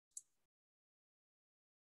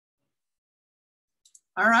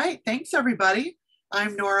All right, thanks everybody.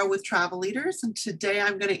 I'm Nora with Travel Leaders, and today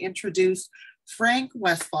I'm going to introduce Frank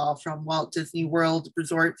Westfall from Walt Disney World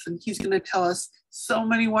Resorts, and he's going to tell us so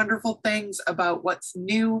many wonderful things about what's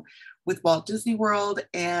new with Walt Disney World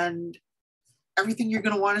and everything you're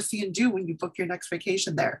going to want to see and do when you book your next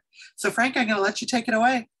vacation there. So Frank, I'm going to let you take it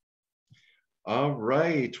away. All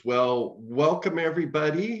right, well, welcome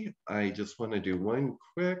everybody. I just want to do one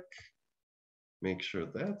quick, make sure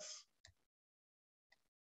that's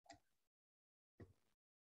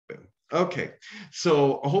okay.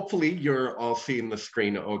 So hopefully you're all seeing the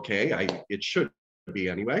screen okay. It should be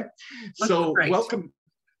anyway. So welcome.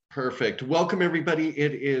 Perfect. Welcome everybody.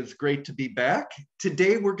 It is great to be back.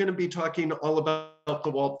 Today we're going to be talking all about the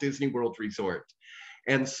Walt Disney World Resort.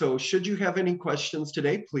 And so should you have any questions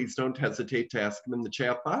today, please don't hesitate to ask them in the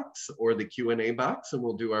chat box or the Q&A box, and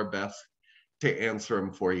we'll do our best to answer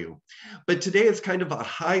them for you. But today is kind of a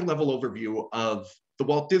high-level overview of the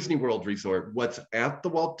Walt Disney World Resort, what's at the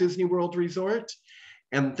Walt Disney World Resort,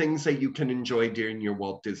 and things that you can enjoy during your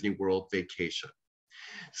Walt Disney World vacation.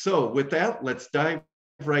 So with that, let's dive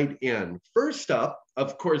right in. First up,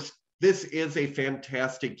 of course, this is a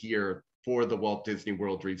fantastic year for the Walt Disney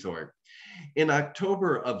World Resort. In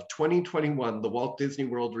October of 2021, the Walt Disney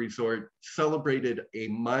World Resort celebrated a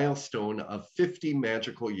milestone of 50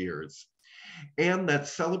 magical years. And that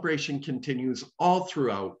celebration continues all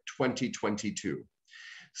throughout 2022.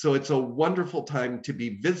 So it's a wonderful time to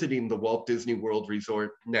be visiting the Walt Disney World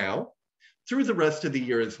Resort now through the rest of the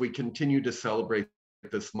year as we continue to celebrate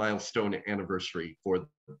this milestone anniversary for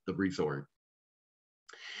the resort.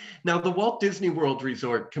 Now, the Walt Disney World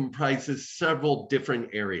Resort comprises several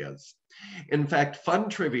different areas. In fact, fun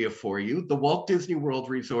trivia for you, the Walt Disney World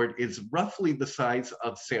Resort is roughly the size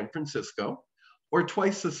of San Francisco, or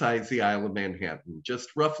twice the size of the Isle of Manhattan, just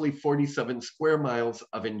roughly 47 square miles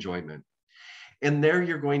of enjoyment. And there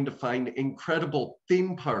you're going to find incredible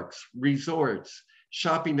theme parks, resorts,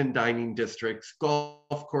 shopping and dining districts, golf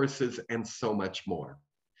courses, and so much more.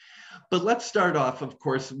 But let's start off, of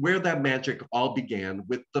course, where that magic all began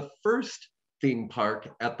with the first theme park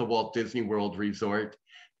at the Walt Disney World Resort,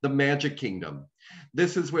 the Magic Kingdom.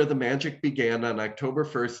 This is where the magic began on October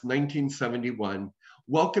 1st, 1971,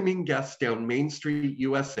 welcoming guests down Main Street,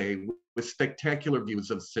 USA, with spectacular views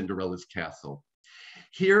of Cinderella's castle.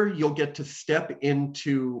 Here, you'll get to step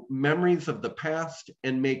into memories of the past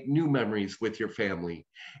and make new memories with your family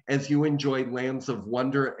as you enjoy lands of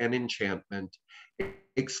wonder and enchantment,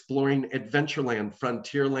 exploring Adventureland,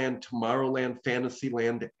 Frontierland, Tomorrowland,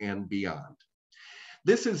 Fantasyland, and beyond.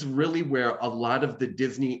 This is really where a lot of the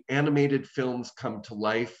Disney animated films come to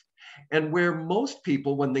life, and where most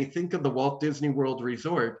people, when they think of the Walt Disney World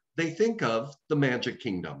Resort, they think of the Magic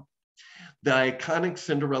Kingdom. The iconic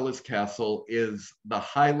Cinderella's castle is the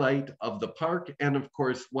highlight of the park and, of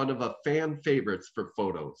course, one of the fan favorites for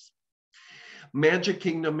photos. Magic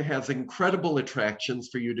Kingdom has incredible attractions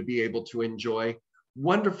for you to be able to enjoy,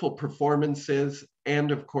 wonderful performances, and,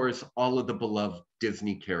 of course, all of the beloved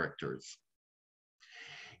Disney characters.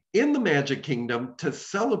 In the Magic Kingdom, to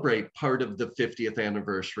celebrate part of the 50th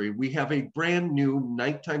anniversary, we have a brand new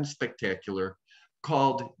nighttime spectacular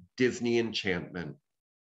called Disney Enchantment.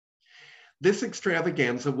 This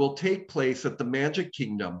extravaganza will take place at the Magic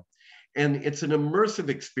Kingdom, and it's an immersive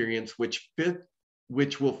experience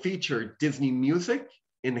which will feature Disney music,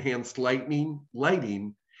 enhanced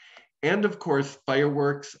lighting, and of course,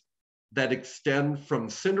 fireworks that extend from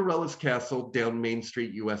Cinderella's castle down Main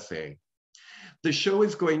Street, USA. The show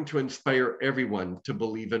is going to inspire everyone to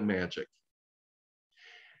believe in magic.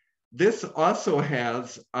 This also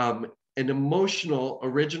has an emotional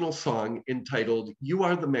original song entitled "You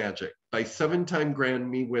Are the Magic" by seven-time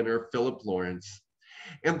Grammy winner Philip Lawrence.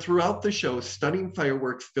 And throughout the show, stunning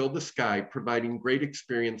fireworks fill the sky, providing great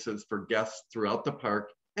experiences for guests throughout the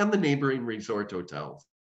park and the neighboring resort hotels.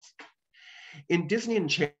 In Disney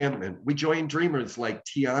Enchantment, we join dreamers like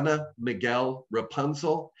Tiana, Miguel,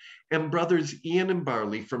 Rapunzel, and brothers Ian and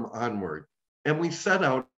Barley from Onward. And we set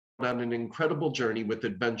out on an incredible journey with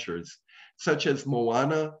adventures such as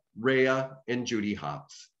Moana, Raya, and Judy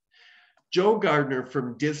Hopps. Joe Gardner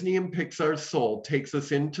from Disney and Pixar's Soul takes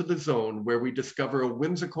us into the zone where we discover a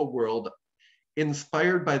whimsical world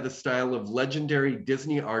inspired by the style of legendary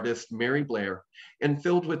Disney artist Mary Blair and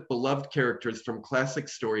filled with beloved characters from classic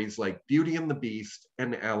stories like Beauty and the Beast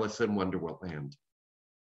and Alice in Wonderland,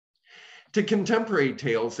 to contemporary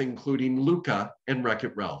tales including Luca and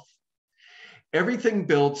Wreck-It Ralph. Everything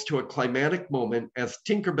builds to a climatic moment as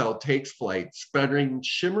Tinkerbell takes flight, spreading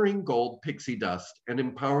shimmering gold pixie dust and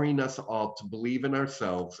empowering us all to believe in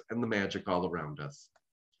ourselves and the magic all around us.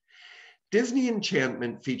 Disney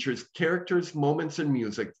Enchantment features characters, moments, and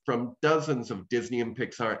music from dozens of Disney and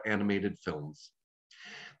Pixar animated films.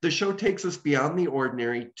 The show takes us beyond the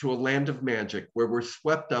ordinary to a land of magic where we're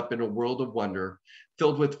swept up in a world of wonder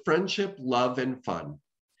filled with friendship, love, and fun.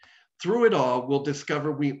 Through it all, we'll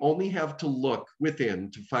discover we only have to look within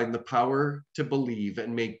to find the power to believe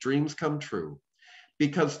and make dreams come true,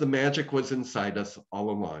 because the magic was inside us all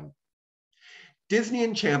along. Disney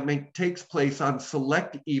Enchantment takes place on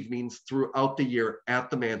select evenings throughout the year at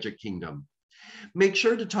the Magic Kingdom. Make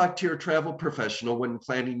sure to talk to your travel professional when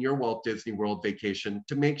planning your Walt Disney World vacation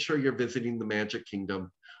to make sure you're visiting the Magic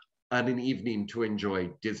Kingdom on an evening to enjoy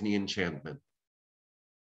Disney Enchantment.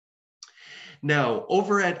 Now,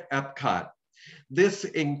 over at Epcot, this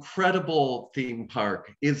incredible theme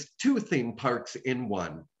park is two theme parks in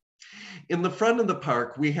one. In the front of the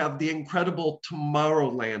park, we have the incredible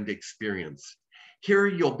Tomorrowland experience. Here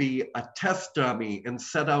you'll be a test dummy and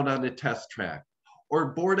set out on a test track,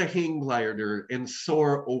 or board a hang glider and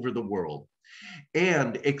soar over the world.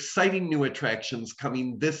 And exciting new attractions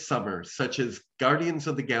coming this summer, such as Guardians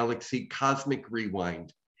of the Galaxy Cosmic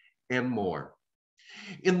Rewind, and more.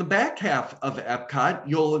 In the back half of Epcot,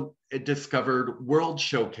 you'll discover World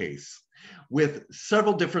Showcase with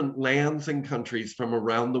several different lands and countries from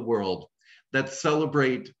around the world that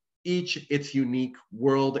celebrate each its unique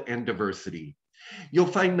world and diversity. You'll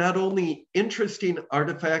find not only interesting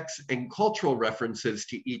artifacts and cultural references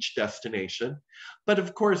to each destination, but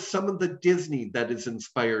of course, some of the Disney that is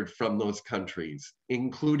inspired from those countries,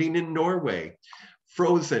 including in Norway,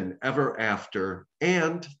 Frozen Ever After,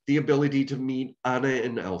 and the ability to meet Anna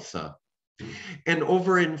and Elsa. And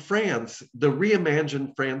over in France, the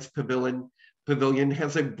reimagined France Pavilion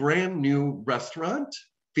has a brand new restaurant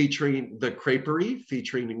featuring the Creperie,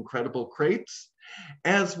 featuring incredible crepes,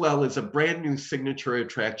 as well as a brand new signature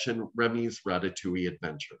attraction, Remy's Ratatouille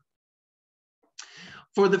Adventure.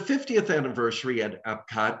 For the 50th anniversary at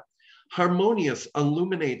Epcot, Harmonious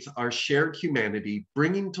illuminates our shared humanity,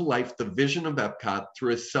 bringing to life the vision of Epcot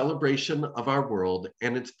through a celebration of our world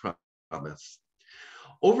and its promise.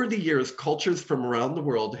 Over the years, cultures from around the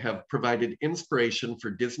world have provided inspiration for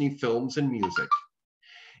Disney films and music.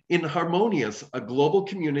 In Harmonious, a global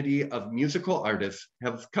community of musical artists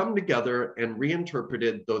have come together and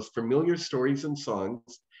reinterpreted those familiar stories and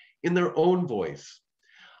songs in their own voice,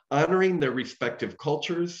 honoring their respective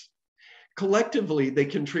cultures. Collectively, they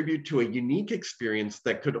contribute to a unique experience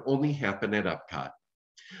that could only happen at Epcot,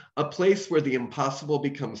 a place where the impossible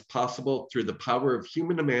becomes possible through the power of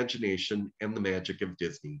human imagination and the magic of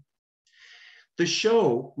Disney. The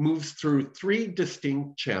show moves through 3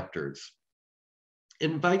 distinct chapters,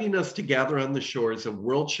 inviting us to gather on the shores of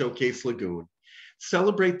World Showcase Lagoon,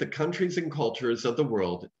 celebrate the countries and cultures of the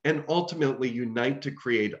world, and ultimately unite to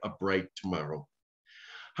create a bright tomorrow.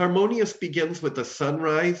 Harmonious begins with a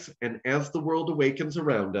sunrise, and as the world awakens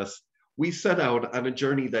around us, we set out on a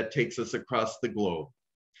journey that takes us across the globe.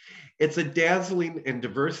 It's a dazzling and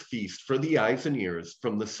diverse feast for the eyes and ears,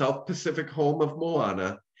 from the South Pacific home of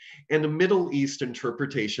Moana and a Middle East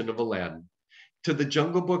interpretation of Aladdin, to the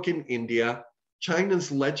Jungle Book in India,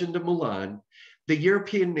 China's Legend of Mulan, the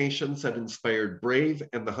European nations that inspired Brave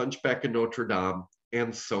and the Hunchback of Notre Dame,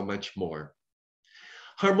 and so much more.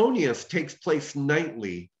 Harmonious takes place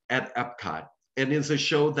nightly at Epcot and is a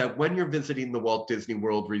show that when you're visiting the Walt Disney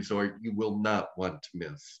World Resort, you will not want to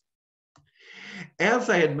miss. As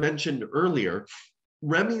I had mentioned earlier,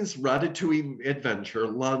 Remy's Ratatouille Adventure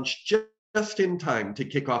launched just in time to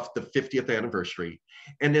kick off the 50th anniversary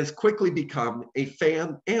and has quickly become a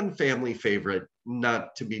fan and family favorite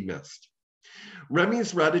not to be missed.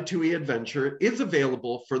 Remy's Ratatouille Adventure is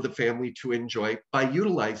available for the family to enjoy by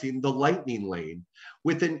utilizing the Lightning Lane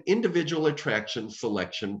with an individual attraction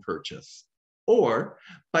selection purchase, or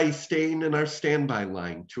by staying in our standby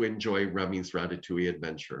line to enjoy Remy's Ratatouille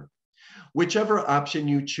Adventure. Whichever option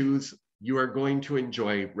you choose, you are going to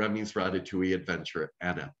enjoy Remy's Ratatouille Adventure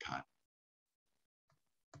at Epcot.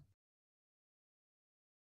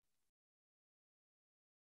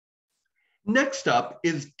 Next up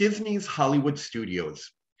is Disney's Hollywood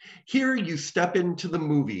Studios. Here you step into the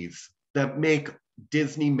movies that make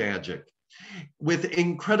Disney magic with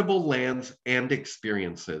incredible lands and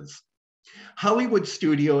experiences. Hollywood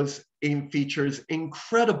Studios features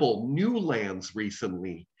incredible new lands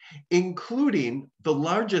recently, including the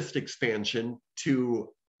largest expansion to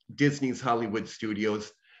Disney's Hollywood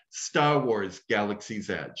Studios, Star Wars Galaxy's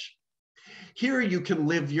Edge. Here you can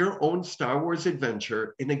live your own Star Wars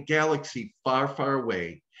adventure in a galaxy far, far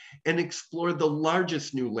away and explore the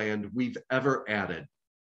largest new land we've ever added.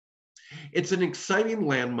 It's an exciting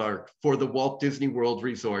landmark for the Walt Disney World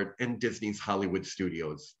Resort and Disney's Hollywood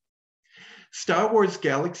Studios. Star Wars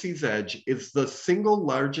Galaxy's Edge is the single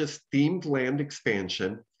largest themed land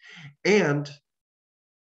expansion, and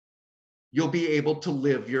you'll be able to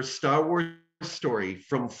live your Star Wars story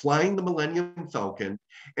from flying the Millennium Falcon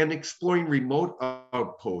and exploring remote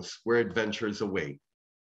outposts where adventures await.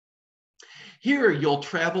 Here, you'll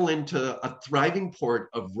travel into a thriving port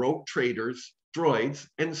of rogue traders, droids,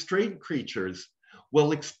 and strange creatures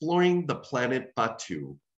while exploring the planet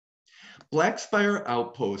Batuu. Blackspire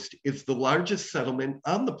Outpost is the largest settlement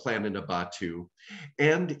on the planet of Batuu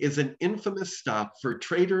and is an infamous stop for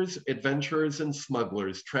traders, adventurers, and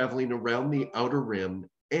smugglers traveling around the Outer Rim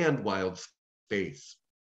and wild space.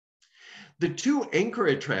 The two anchor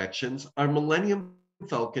attractions are Millennium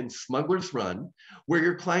Falcon Smuggler's Run, where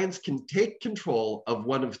your clients can take control of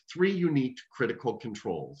one of 3 unique critical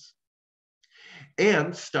controls,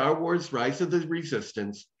 and Star Wars Rise of the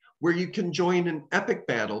Resistance, where you can join an epic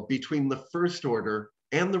battle between the First Order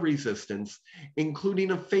and the Resistance,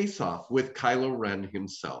 including a face-off with Kylo Ren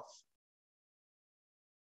himself.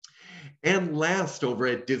 And last, over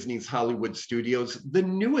at Disney's Hollywood Studios, the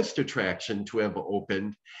newest attraction to have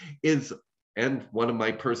opened is, and one of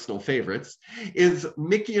my personal favorites, is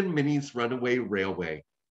Mickey and Minnie's Runaway Railway.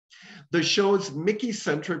 The show's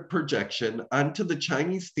Mickey-centric projection onto the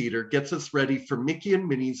Chinese theater gets us ready for Mickey and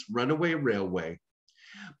Minnie's Runaway Railway.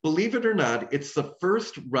 Believe it or not, it's the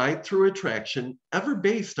first ride-through attraction ever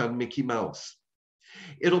based on Mickey Mouse.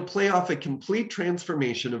 It'll play off a complete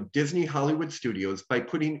transformation of Disney Hollywood Studios by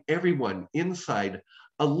putting everyone inside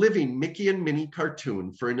a living Mickey and Minnie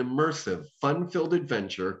cartoon for an immersive, fun-filled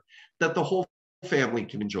adventure that the whole family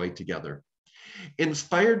can enjoy together.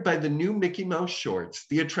 Inspired by the new Mickey Mouse shorts,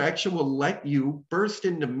 the attraction will let you burst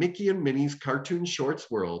into Mickey and Minnie's cartoon shorts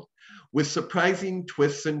world with surprising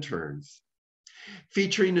twists and turns.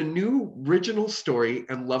 Featuring a new original story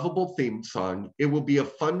and lovable theme song, it will be a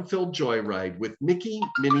fun-filled joyride with Mickey,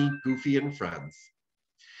 Minnie, Goofy, and friends.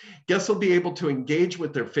 Guests will be able to engage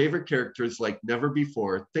with their favorite characters like never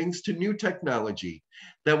before, thanks to new technology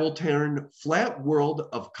that will turn flat world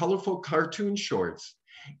of colorful cartoon shorts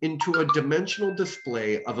into a dimensional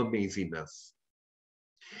display of amazingness.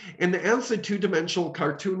 And as the two-dimensional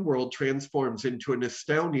cartoon world transforms into an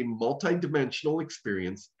astounding multi-dimensional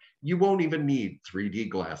experience, you won't even need 3D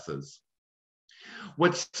glasses.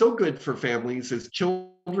 What's so good for families is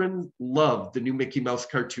children love the new Mickey Mouse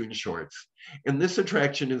cartoon shorts, and this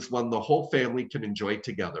attraction is one the whole family can enjoy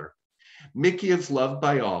together. Mickey is loved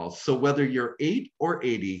by all, so whether you're 8 or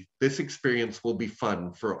 80, this experience will be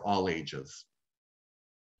fun for all ages.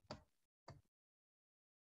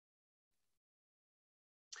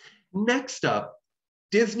 Next up,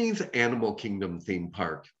 Disney's Animal Kingdom theme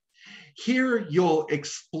park. Here you'll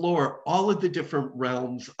explore all of the different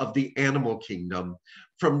realms of the animal kingdom,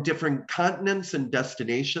 from different continents and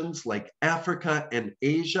destinations like Africa and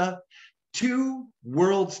Asia to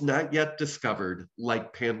worlds not yet discovered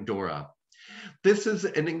like Pandora. This is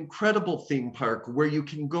an incredible theme park where you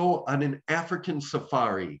can go on an African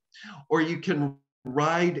safari, or you can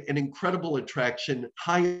ride an incredible attraction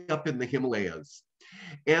high up in the Himalayas.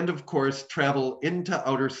 And of course, travel into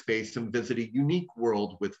outer space and visit a unique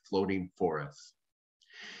world with floating forests.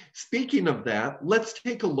 Speaking of that, let's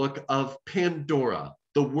take a look of Pandora,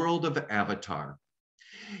 the world of Avatar.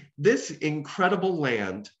 This incredible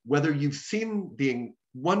land, whether you've seen the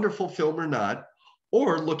wonderful film or not,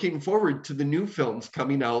 or looking forward to the new films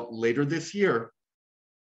coming out later this year,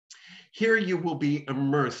 here you will be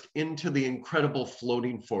immersed into the incredible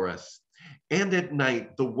floating forests, and at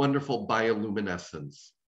night, the wonderful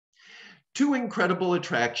bioluminescence. 2 incredible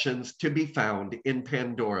attractions to be found in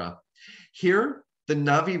Pandora. Here, the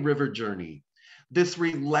Navi River Journey. This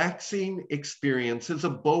relaxing experience is a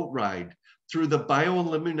boat ride through the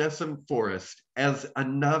bioluminescent forest as a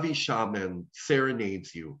Navi shaman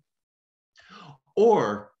serenades you.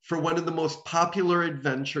 Or, for one of the most popular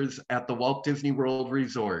adventures at the Walt Disney World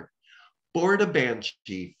Resort, board a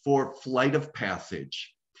Banshee for Flight of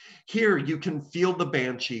Passage. Here you can feel the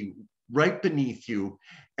Banshee right beneath you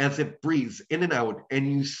as it breathes in and out,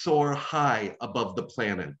 and you soar high above the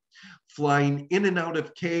planet, flying in and out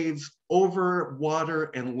of caves, over water,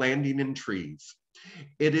 and landing in trees.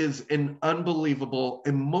 It is an unbelievable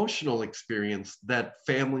emotional experience that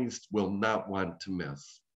families will not want to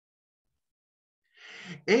miss.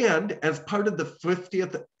 And as part of the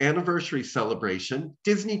 50th anniversary celebration,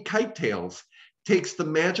 Disney Kite Tales takes the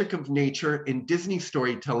magic of nature and Disney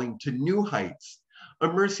storytelling to new heights,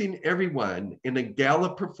 immersing everyone in a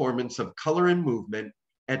gala performance of color and movement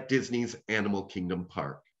at Disney's Animal Kingdom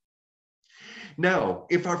Park. Now,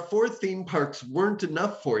 if our 4 theme parks weren't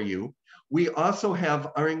enough for you, we also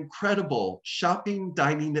have our incredible shopping,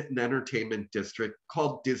 dining, and entertainment district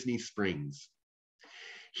called Disney Springs.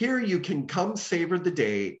 Here you can come savor the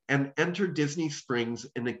day and enter Disney Springs,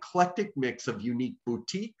 an eclectic mix of unique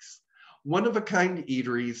boutiques, one-of-a-kind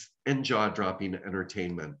eateries, and jaw-dropping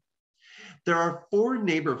entertainment. There are 4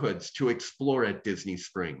 neighborhoods to explore at Disney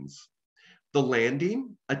Springs. The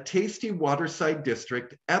Landing, a tasty waterside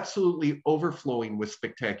district absolutely overflowing with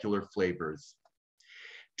spectacular flavors.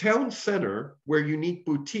 Town Center, where unique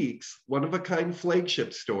boutiques, one-of-a-kind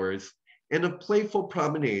flagship stores, and a playful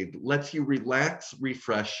promenade lets you relax,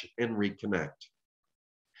 refresh, and reconnect.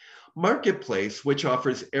 Marketplace, which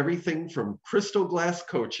offers everything from crystal glass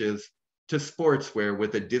coaches to sportswear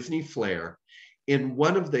with a Disney flair in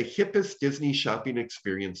one of the hippest Disney shopping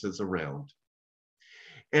experiences around.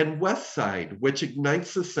 And West Side, which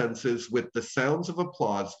ignites the senses with the sounds of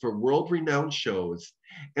applause for world-renowned shows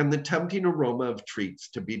and the tempting aroma of treats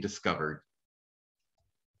to be discovered.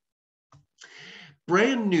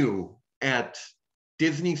 Brand new at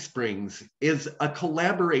Disney Springs is a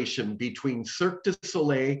collaboration between Cirque du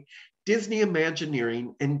Soleil, Disney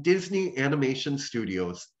Imagineering, and Disney Animation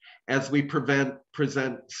Studios as we present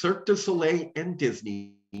Cirque du Soleil and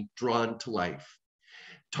Disney drawn to life.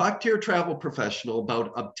 Talk to your travel professional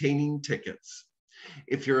about obtaining tickets.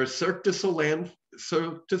 If you're a Cirque du Soleil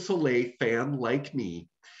fan like me,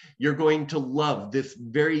 you're going to love this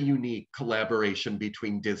very unique collaboration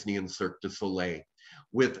between Disney and Cirque du Soleil,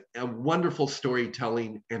 with a wonderful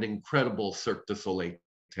storytelling and incredible Cirque du Soleil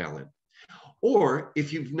talent. Or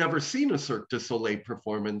if you've never seen a Cirque du Soleil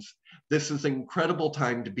performance, this is an incredible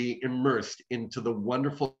time to be immersed into the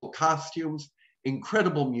wonderful costumes,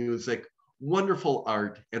 incredible music, wonderful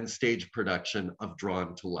art, and stage production of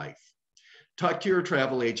Drawn to Life. Talk to your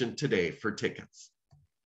travel agent today for tickets.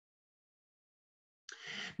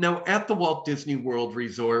 Now, at the Walt Disney World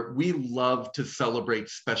Resort, we love to celebrate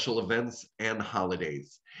special events and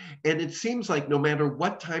holidays. And it seems like no matter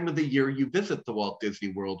what time of the year you visit the Walt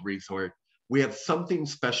Disney World Resort, we have something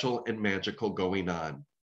special and magical going on.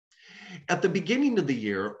 At the beginning of the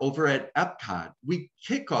year, over at Epcot, we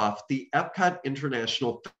kick off the Epcot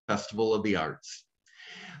International Festival of the Arts.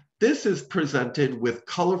 This is presented with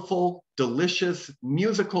colorful, delicious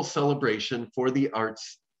musical celebration for the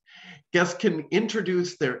arts. Guests can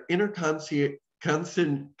introduce their inner concierge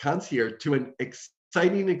to an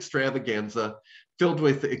exciting extravaganza filled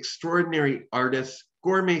with extraordinary artists,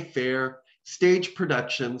 gourmet fare, stage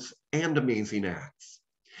productions, and amazing acts.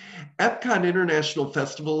 Epcot International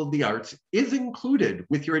Festival of the Arts is included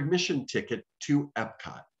with your admission ticket to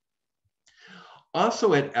Epcot.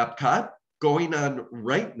 Also at Epcot, going on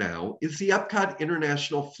right now, is the Epcot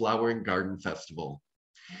International Flower and Garden Festival.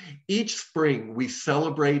 Each spring, we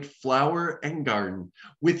celebrate flower and garden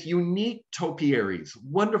with unique topiaries,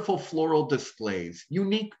 wonderful floral displays,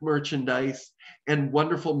 unique merchandise, and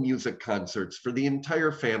wonderful music concerts for the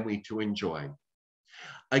entire family to enjoy.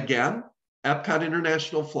 Again, Epcot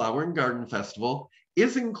International Flower and Garden Festival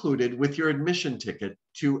is included with your admission ticket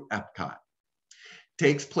to Epcot.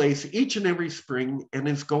 Takes place each and every spring and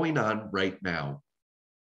is going on right now.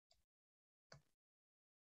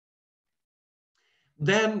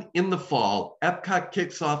 Then in the fall, Epcot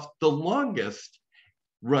kicks off the longest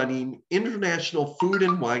running International Food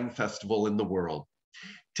and Wine Festival in the world,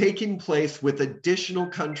 taking place with additional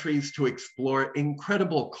countries to explore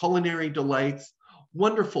incredible culinary delights,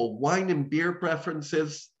 wonderful wine and beer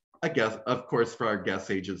preferences, of course, for our guest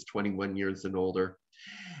ages 21 years and older,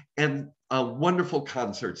 and a wonderful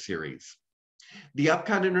concert series. The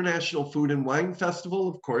Epcot International Food and Wine Festival,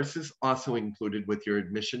 of course, is also included with your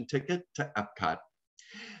admission ticket to Epcot.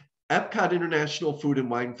 Epcot International Food and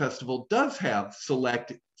Wine Festival does have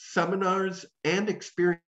select seminars and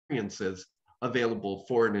experiences available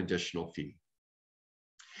for an additional fee.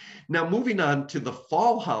 Now, moving on to the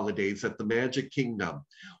fall holidays at the Magic Kingdom,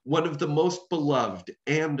 one of the most beloved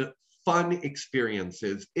and fun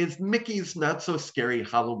experiences is Mickey's Not So Scary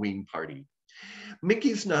Halloween Party.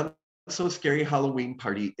 Mickey's Not So Scary Halloween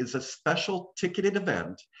Party is a special ticketed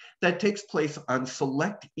event that takes place on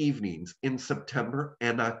select evenings in September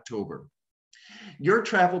and October. Your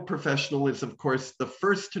travel professional is, of course, the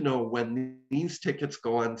first to know when these tickets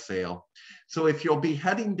go on sale. So if you'll be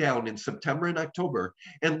heading down in September and October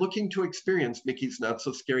and looking to experience Mickey's Not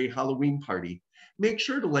So Scary Halloween Party, make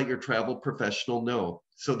sure to let your travel professional know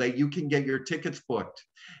so that you can get your tickets booked,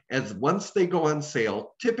 as once they go on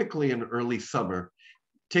sale, typically in early summer,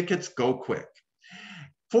 tickets go quick.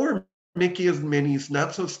 For Mickey and Minnie's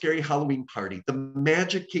Not So Scary Halloween Party, the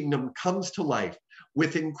Magic Kingdom comes to life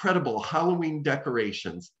with incredible Halloween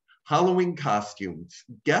decorations, Halloween costumes.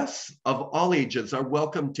 Guests of all ages are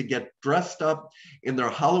welcome to get dressed up in their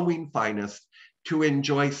Halloween finest to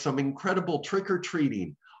enjoy some incredible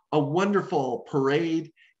trick-or-treating, a wonderful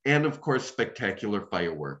parade, and of course, spectacular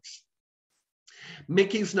fireworks.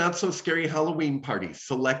 Mickey's Not So Scary Halloween Parties,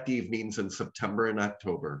 select evenings in September and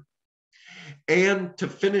October. And to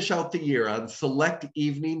finish out the year on select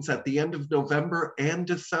evenings at the end of November and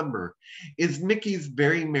December is Mickey's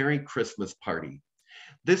Very Merry Christmas Party.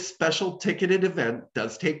 This special ticketed event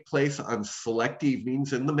does take place on select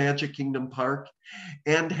evenings in the Magic Kingdom Park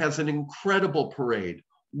and has an incredible parade,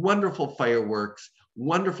 wonderful fireworks,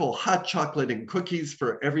 wonderful hot chocolate and cookies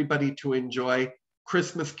for everybody to enjoy,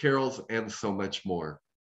 Christmas carols, and so much more.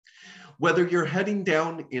 Whether you're heading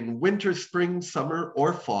down in winter, spring, summer,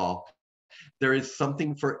 or fall, there is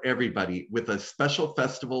something for everybody with a special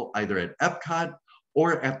festival either at Epcot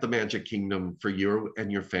or at the Magic Kingdom for you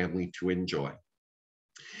and your family to enjoy.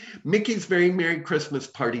 Mickey's Very Merry Christmas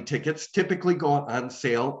Party tickets typically go on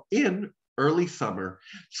sale in early summer,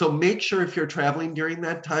 so make sure if you're traveling during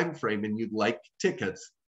that time frame and you'd like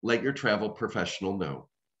tickets, let your travel professional know.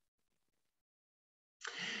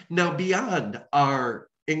 Now, beyond our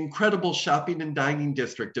incredible shopping and dining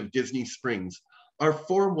district of Disney Springs, our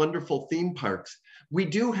 4 wonderful theme parks, we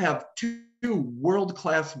do have 2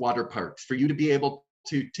 world-class water parks for you to be able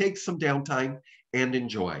to take some downtime and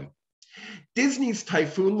enjoy. Disney's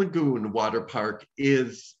Typhoon Lagoon Water Park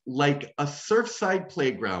is like a surfside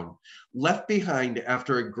playground left behind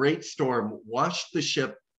after a great storm washed the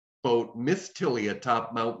ship boat Miss Tilly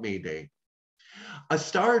atop Mount Mayday. A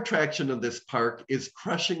star attraction of this park is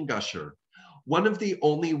Crush and Gusher, one of the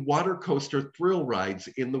only water coaster thrill rides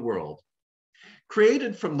in the world.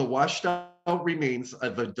 Created from the washed out remains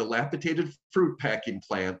of a dilapidated fruit packing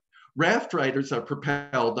plant, raft riders are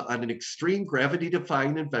propelled on an extreme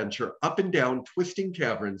gravity-defying adventure up and down twisting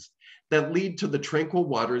caverns that lead to the tranquil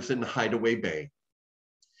waters in Hideaway Bay.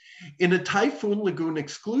 In a Typhoon Lagoon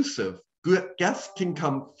exclusive, guests can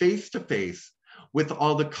come face to face with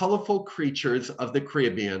all the colorful creatures of the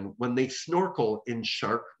Caribbean when they snorkel in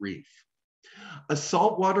Shark Reef, a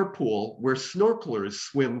saltwater pool where snorkelers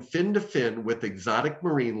swim fin to fin with exotic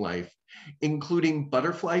marine life, including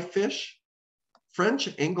butterfly fish,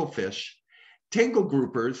 French anglefish, tangle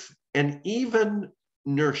groupers, and even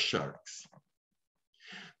nurse sharks.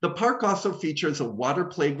 The park also features a water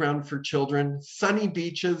playground for children, sunny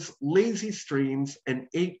beaches, lazy streams, and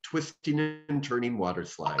 8 twisting and turning water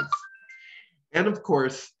slides. And of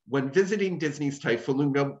course, when visiting Disney's Typhoon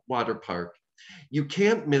Lagoon Water Park, you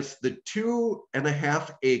can't miss the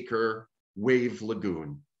 2.5-acre Wave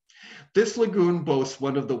Lagoon. This lagoon boasts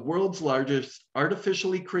one of the world's largest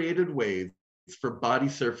artificially created waves for body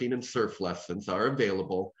surfing, and surf lessons are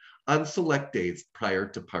available on select days prior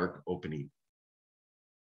to park opening.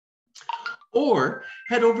 Or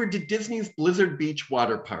head over to Disney's Blizzard Beach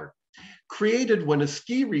Water Park, created when a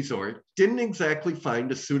ski resort didn't exactly find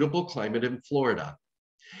a suitable climate in Florida.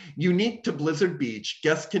 Unique to Blizzard Beach,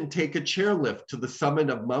 guests can take a chairlift to the summit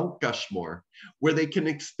of Mount Gushmore, where they can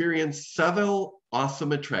experience several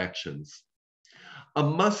awesome attractions. A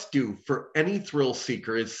must-do for any thrill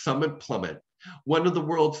seeker is Summit Plummet, one of the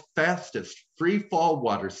world's fastest free-fall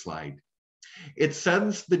water slide. It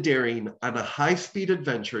sends the daring on a high-speed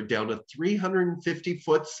adventure down a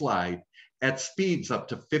 350-foot slide at speeds up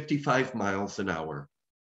to 55 miles an hour.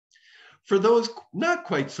 For those not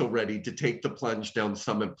quite so ready to take the plunge down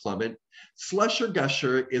Summit Plummet, Slush or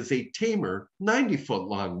Gusher is a tamer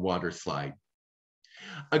 90-foot-long water slide.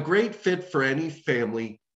 A great fit for any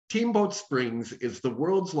family, Steamboat Springs is the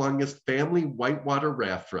world's longest family whitewater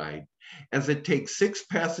raft ride, as it takes 6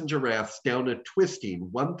 passenger rafts down a twisting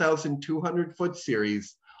 1,200-foot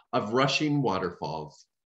series of rushing waterfalls.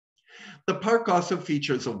 The park also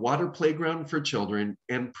features a water playground for children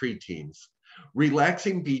and preteens,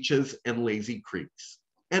 relaxing beaches and lazy creeks,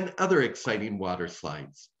 and other exciting water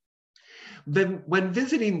slides. Then, when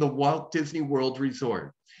visiting the Walt Disney World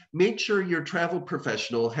Resort, make sure your travel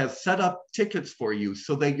professional has set up tickets for you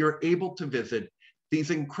so that you're able to visit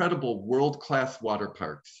these incredible world-class water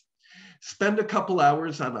parks. Spend a couple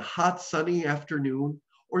hours on a hot, sunny afternoon,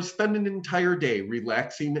 or spend an entire day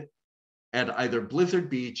relaxing at either Blizzard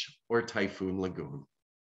Beach or Typhoon Lagoon.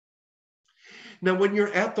 Now, when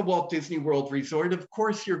you're at the Walt Disney World Resort, of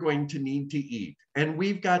course, you're going to need to eat, and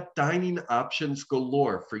we've got dining options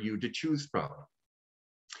galore for you to choose from.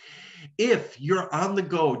 If you're on the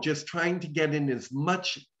go, just trying to get in as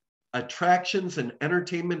much attractions and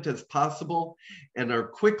entertainment as possible and are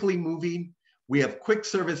quickly moving, we have quick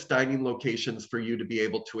service dining locations for you to be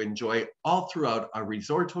able to enjoy all throughout our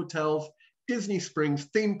resort hotels, Disney Springs,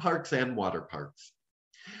 theme parks, and water parks.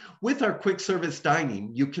 With our quick service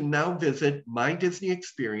dining, you can now visit My Disney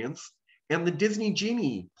Experience and the Disney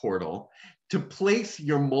Genie portal to place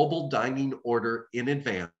your mobile dining order in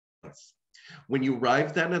advance. When you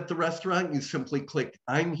arrive then at the restaurant, you simply click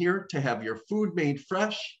I'm here to have your food made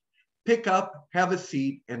fresh, pick up, have a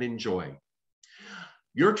seat, and enjoy.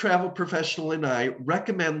 Your travel professional and I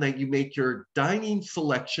recommend that you make your dining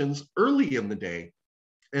selections early in the day,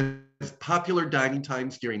 as popular dining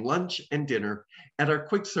times during lunch and dinner at our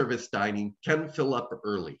quick service dining can fill up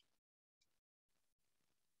early.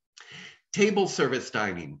 Table service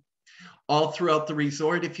dining. All throughout the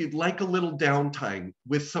resort, if you'd like a little downtime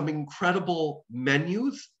with some incredible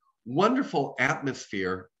menus, wonderful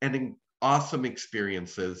atmosphere, and awesome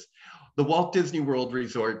experiences, the Walt Disney World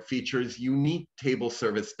Resort features unique table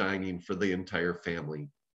service dining for the entire family.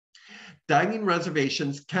 Dining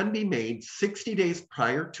reservations can be made 60 days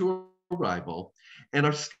prior to arrival and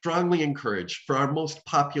are strongly encouraged for our most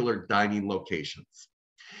popular dining locations.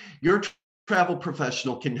 Your travel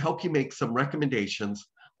professional can help you make some recommendations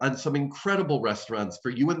on some incredible restaurants for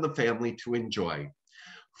you and the family to enjoy.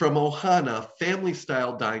 From Ohana,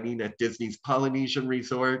 family-style dining at Disney's Polynesian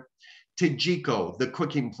Resort, to Jiko, the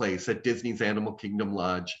cooking place at Disney's Animal Kingdom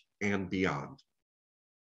Lodge, and beyond.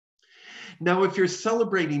 Now, if you're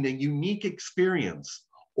celebrating a unique experience,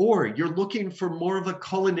 or you're looking for more of a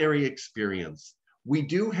culinary experience, we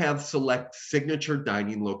do have select signature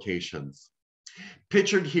dining locations.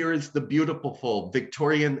 Pictured here is the beautiful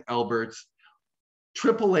Victoria & Albert's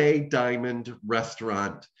AAA Diamond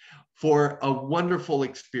restaurant for a wonderful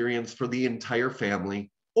experience for the entire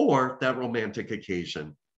family or that romantic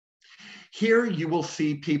occasion. Here you will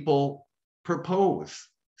see people propose,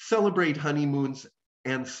 celebrate honeymoons,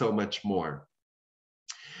 and so much more.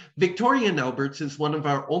 Victoria & Albert's is one of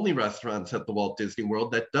our only restaurants at the Walt Disney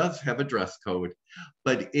World that does have a dress code,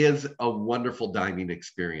 but is a wonderful dining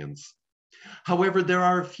experience. However, there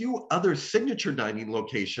are a few other signature dining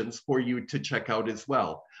locations for you to check out as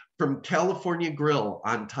well. From California Grill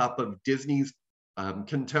on top of Disney's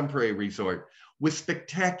Contemporary Resort, with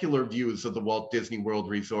spectacular views of the Walt Disney World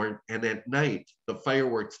Resort, and at night, the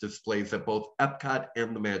fireworks displays at both Epcot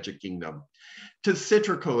and the Magic Kingdom, to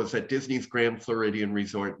Citrico's at Disney's Grand Floridian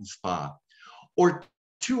Resort and Spa, or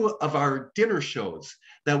two of our dinner shows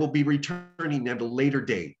that will be returning at a later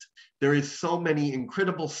date. There is so many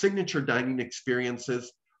incredible signature dining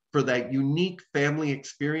experiences. For that unique family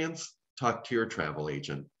experience, talk to your travel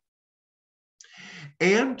agent.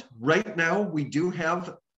 And right now, we do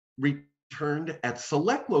have returned at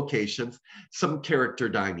select locations some character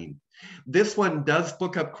dining. This one does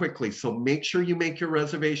book up quickly, so make sure you make your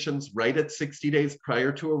reservations right at 60 days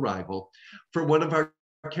prior to arrival for one of our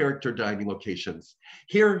character dining locations.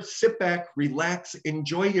 Here, sit back, relax,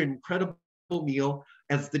 enjoy your incredible meal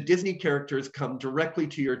as the Disney characters come directly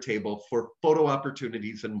to your table for photo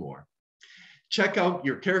opportunities and more. Check out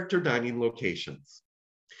your character dining locations.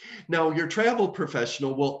 Now, your travel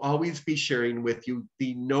professional will always be sharing with you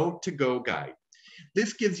the Note to Go guide.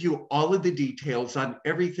 This gives you all of the details on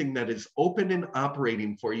everything that is open and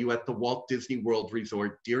operating for you at the Walt Disney World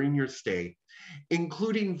Resort during your stay,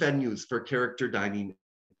 including venues for character dining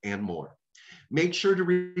and more. Make sure to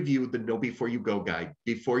review the Know Before You Go guide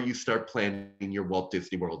before you start planning your Walt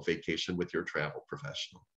Disney World vacation with your travel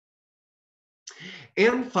professional.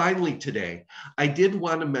 And finally today, I did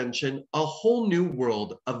want to mention a whole new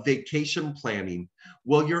world of vacation planning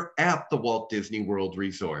while you're at the Walt Disney World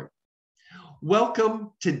Resort.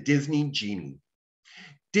 Welcome to Disney Genie.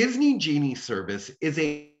 Disney Genie service is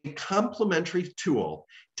a complimentary tool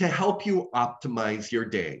to help you optimize your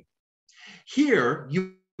day. Here,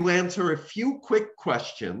 you answer a few quick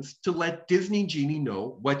questions to let Disney Genie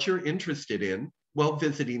know what you're interested in while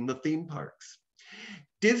visiting the theme parks.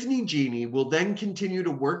 Disney Genie will then continue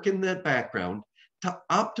to work in the background to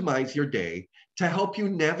optimize your day to help you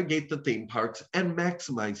navigate the theme parks and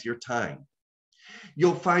maximize your time.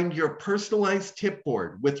 You'll find your personalized tip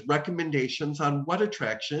board with recommendations on what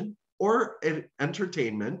attraction or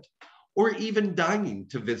entertainment or even dining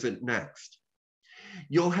to visit next.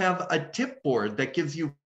 You'll have a tip board that gives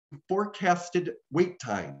you forecasted wait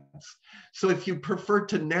times. So if you prefer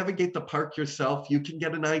to navigate the park yourself, you can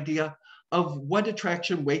get an idea of what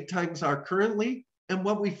attraction wait times are currently and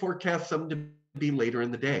what we forecast them to be later in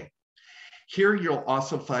the day. Here you'll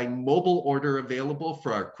also find mobile order available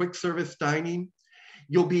for our quick service dining.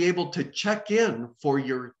 You'll be able to check in for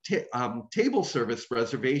your table service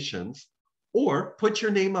reservations or put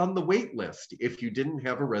your name on the wait list if you didn't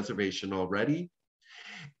have a reservation already.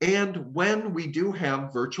 And when we do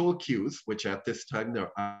have virtual queues, which at this time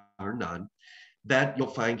there are none, that you'll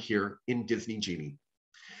find here in Disney Genie.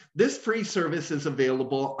 This free service is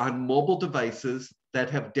available on mobile devices that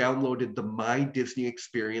have downloaded the My Disney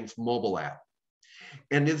Experience mobile app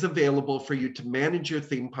and is available for you to manage your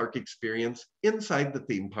theme park experience inside the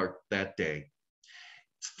theme park that day.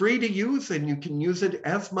 It's free to use and you can use it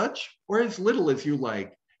as much or as little as you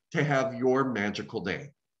like to have your magical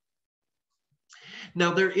day.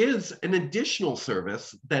 Now, there is an additional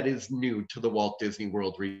service that is new to the Walt Disney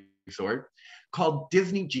World Resort called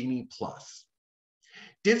Disney Genie Plus.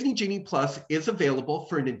 Disney Genie Plus is available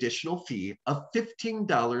for an additional fee of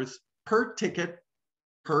 $15 per ticket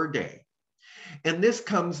per day. And this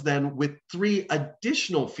comes then with 3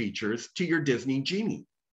 additional features to your Disney Genie,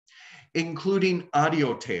 including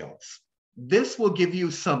audio tales. This will give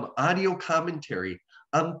you some audio commentary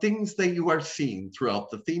on things that you are seeing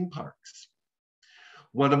throughout the theme parks.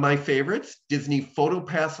 One of my favorites, Disney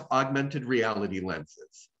PhotoPass augmented reality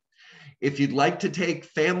lenses. If you'd like to take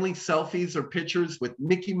family selfies or pictures with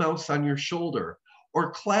Mickey Mouse on your shoulder,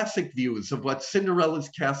 or classic views of what Cinderella's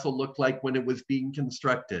castle looked like when it was being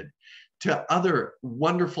constructed, to other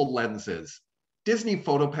wonderful lenses, Disney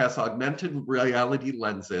PhotoPass augmented reality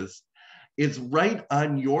lenses is right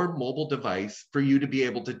on your mobile device for you to be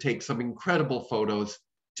able to take some incredible photos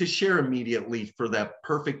to share immediately for that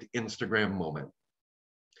perfect Instagram moment.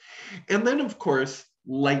 And then, of course,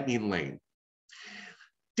 Lightning Lane.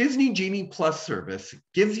 Disney Genie Plus service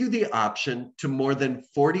gives you the option to more than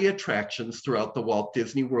 40 attractions throughout the Walt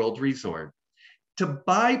Disney World Resort to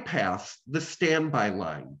bypass the standby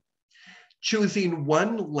line, choosing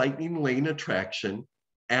one Lightning Lane attraction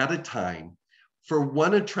at a time for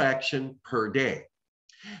one attraction per day.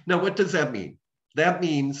 Now, what does that mean? That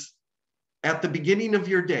means at the beginning of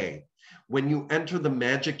your day, when you enter the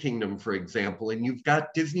Magic Kingdom, for example, and you've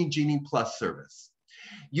got Disney Genie Plus service,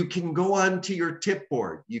 you can go on to your tip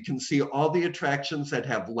board. You can see all the attractions that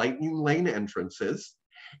have Lightning Lane entrances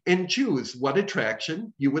and choose what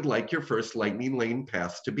attraction you would like your first Lightning Lane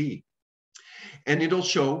pass to be. And it'll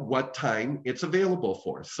show what time it's available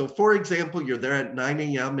for. So for example, you're there at 9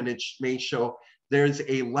 a.m. and it may show there's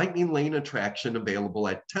a Lightning Lane attraction available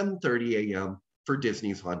at 10:30 a.m. for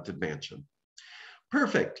Disney's Haunted Mansion.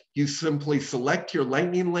 Perfect. You simply select your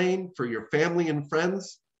Lightning Lane for your family and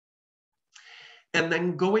friends, and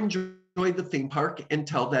then go enjoy the theme park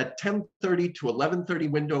until that 10:30 to 11:30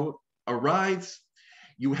 window arrives.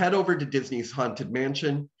 You head over to Disney's Haunted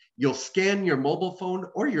Mansion. You'll scan your mobile phone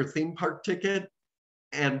or your theme park ticket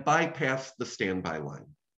and bypass the standby line.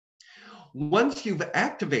 Once you've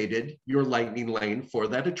activated your Lightning Lane for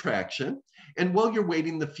that attraction, and while you're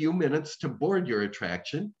waiting the few minutes to board your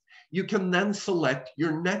attraction, you can then select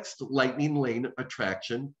your next Lightning Lane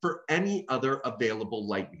attraction for any other available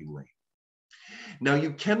Lightning Lane. Now,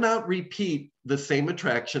 you cannot repeat the same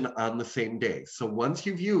attraction on the same day. So once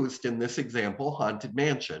you've used, in this example, Haunted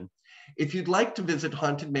Mansion, if you'd like to visit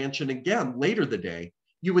Haunted Mansion again later the day,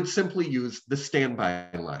 you would simply use the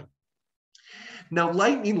standby line. Now,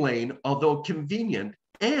 Lightning Lane, although convenient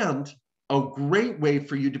and a great way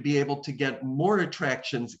for you to be able to get more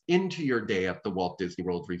attractions into your day at the Walt Disney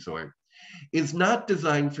World Resort, is not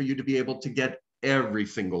designed for you to be able to get every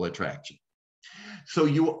single attraction. So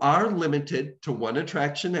you are limited to one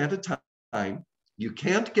attraction at a time. You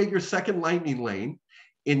can't get your second Lightning Lane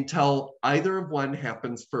until either of one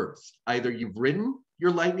happens first. Either you've ridden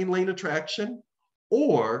your Lightning Lane attraction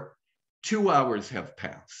or 2 hours have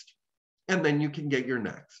passed, and then you can get your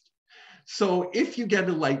next. So if you get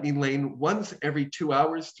a Lightning Lane once every 2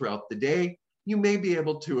 hours throughout the day, you may be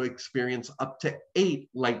able to experience up to 8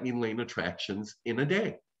 Lightning Lane attractions in a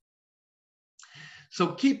day.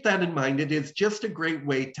 So keep that in mind. It is just a great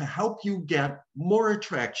way to help you get more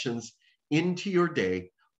attractions into your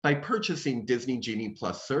day by purchasing Disney Genie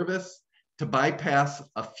Plus service to bypass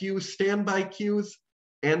a few standby queues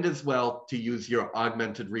and as well to use your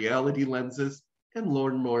augmented reality lenses and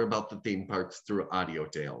learn more about the theme parks through audio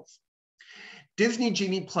tales. Disney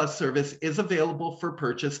Genie Plus service is available for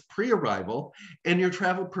purchase pre-arrival, and your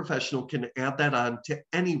travel professional can add that on to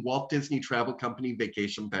any Walt Disney Travel Company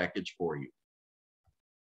vacation package for you.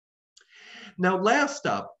 Now, last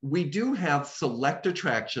up, we do have select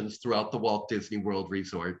attractions throughout the Walt Disney World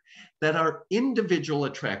Resort that are individual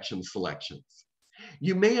attraction selections.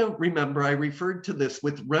 You may remember I referred to this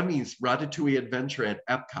with Remy's Ratatouille Adventure at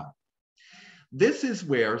Epcot. This is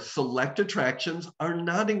where select attractions are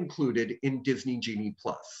not included in Disney Genie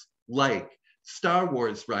Plus, like Star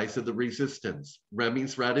Wars Rise of the Resistance,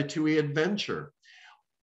 Remy's Ratatouille Adventure,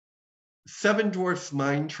 Seven Dwarfs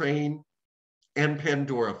Mine Train, and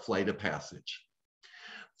Pandora Flight of Passage.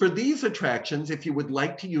 For these attractions, if you would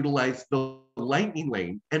like to utilize the Lightning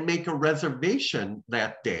Lane and make a reservation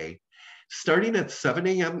that day, Starting at 7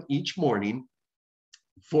 a.m. each morning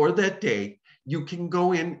for that day, you can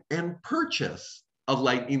go in and purchase a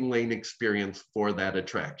Lightning Lane experience for that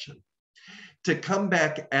attraction to come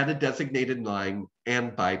back at a designated line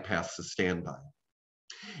and bypass the standby.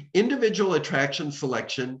 Individual attraction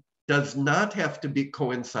selection does not have to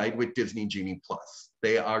coincide with Disney Genie Plus.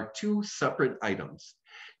 They are two separate items.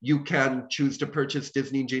 You can choose to purchase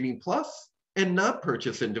Disney Genie Plus and not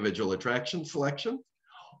purchase individual attraction selection,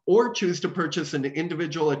 or choose to purchase an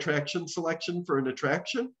individual attraction selection for an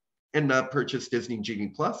attraction and not purchase Disney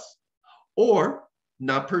Genie Plus, or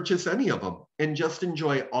not purchase any of them and just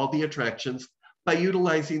enjoy all the attractions by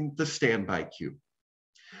utilizing the standby queue.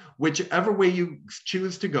 Whichever way you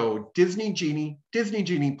choose to go, Disney Genie, Disney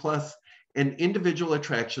Genie Plus, and individual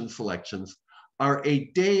attraction selections are a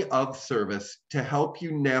day of service to help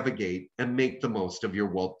you navigate and make the most of your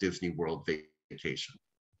Walt Disney World vacation.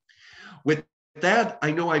 With that,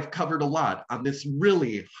 I know I've covered a lot on this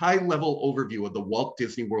really high-level overview of the Walt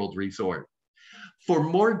Disney World Resort. For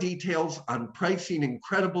more details on pricing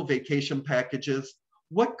incredible vacation packages,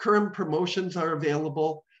 what current promotions are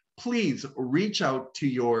available, please reach out to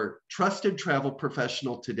your trusted travel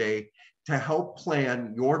professional today to help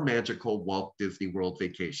plan your magical Walt Disney World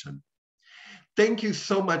vacation. Thank you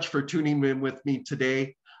so much for tuning in with me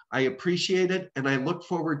today. I appreciate it, and I look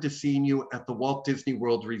forward to seeing you at the Walt Disney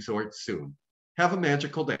World Resort soon. Have a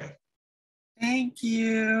magical day. Thank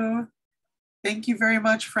you. Thank you very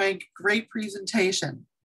much, Frank. Great presentation.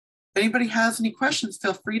 If anybody has any questions,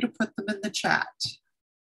 feel free to put them in the chat.